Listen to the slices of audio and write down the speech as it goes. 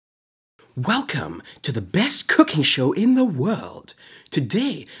Welcome to the best cooking show in the world.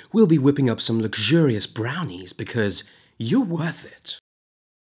 Today, we'll be whipping up some luxurious brownies because you're worth it.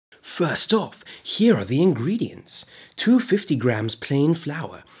 First off, here are the ingredients. 250 grams plain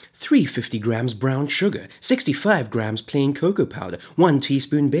flour, 350 grams brown sugar, 65 grams plain cocoa powder, 1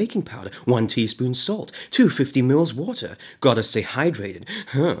 teaspoon baking powder, 1 teaspoon salt, 250 ml water, gotta stay hydrated,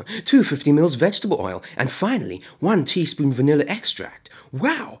 250 ml vegetable oil, and finally, 1 teaspoon vanilla extract.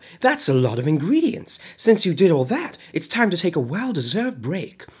 Wow, that's a lot of ingredients. Since you did all that, it's time to take a well-deserved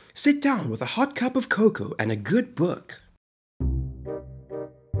break. Sit down with a hot cup of cocoa and a good book.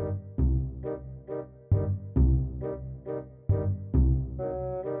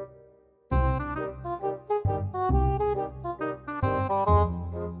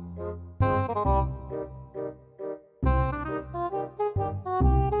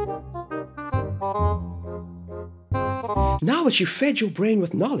 Now that you've fed your brain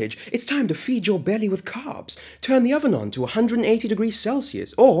with knowledge, it's time to feed your belly with carbs. Turn the oven on to 180 degrees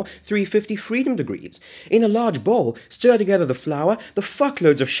Celsius or 350 freedom degrees. In a large bowl, stir together the flour, the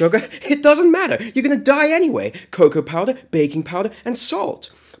fuckloads of sugar, it doesn't matter, you're gonna die anyway, cocoa powder, baking powder, and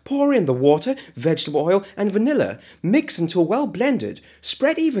salt. Pour in the water, vegetable oil, and vanilla. Mix until well blended.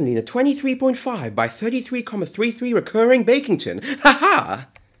 Spread evenly in a 23.5 by 33,33 recurring baking tin. Ha ha!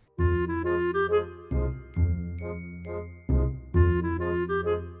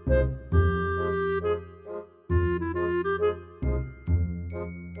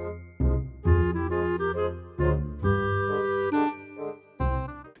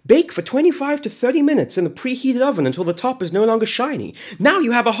 Bake for 25 to 30 minutes in the preheated oven until the top is no longer shiny. Now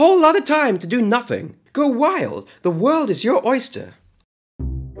you have a whole lot of time to do nothing. Go wild. The world is your oyster.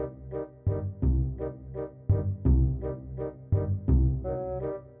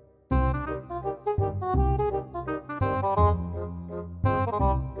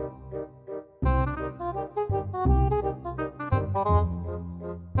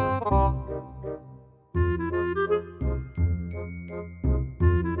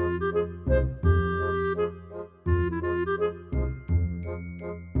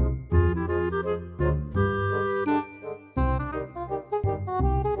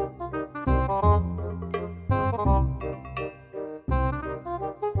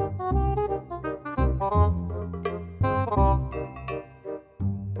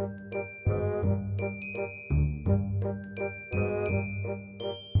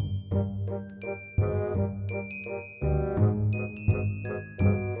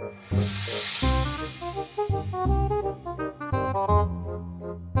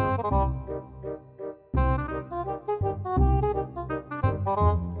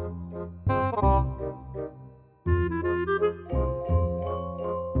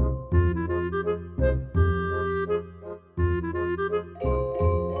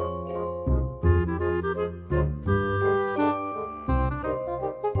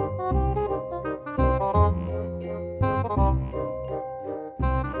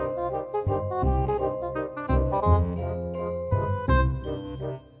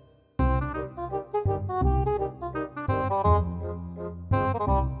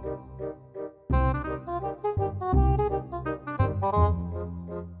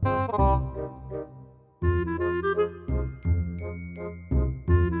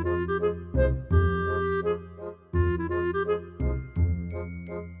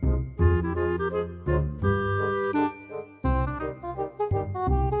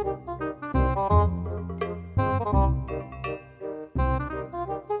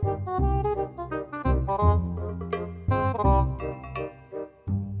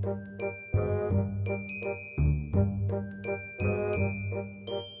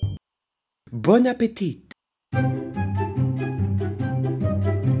 Bon appétit!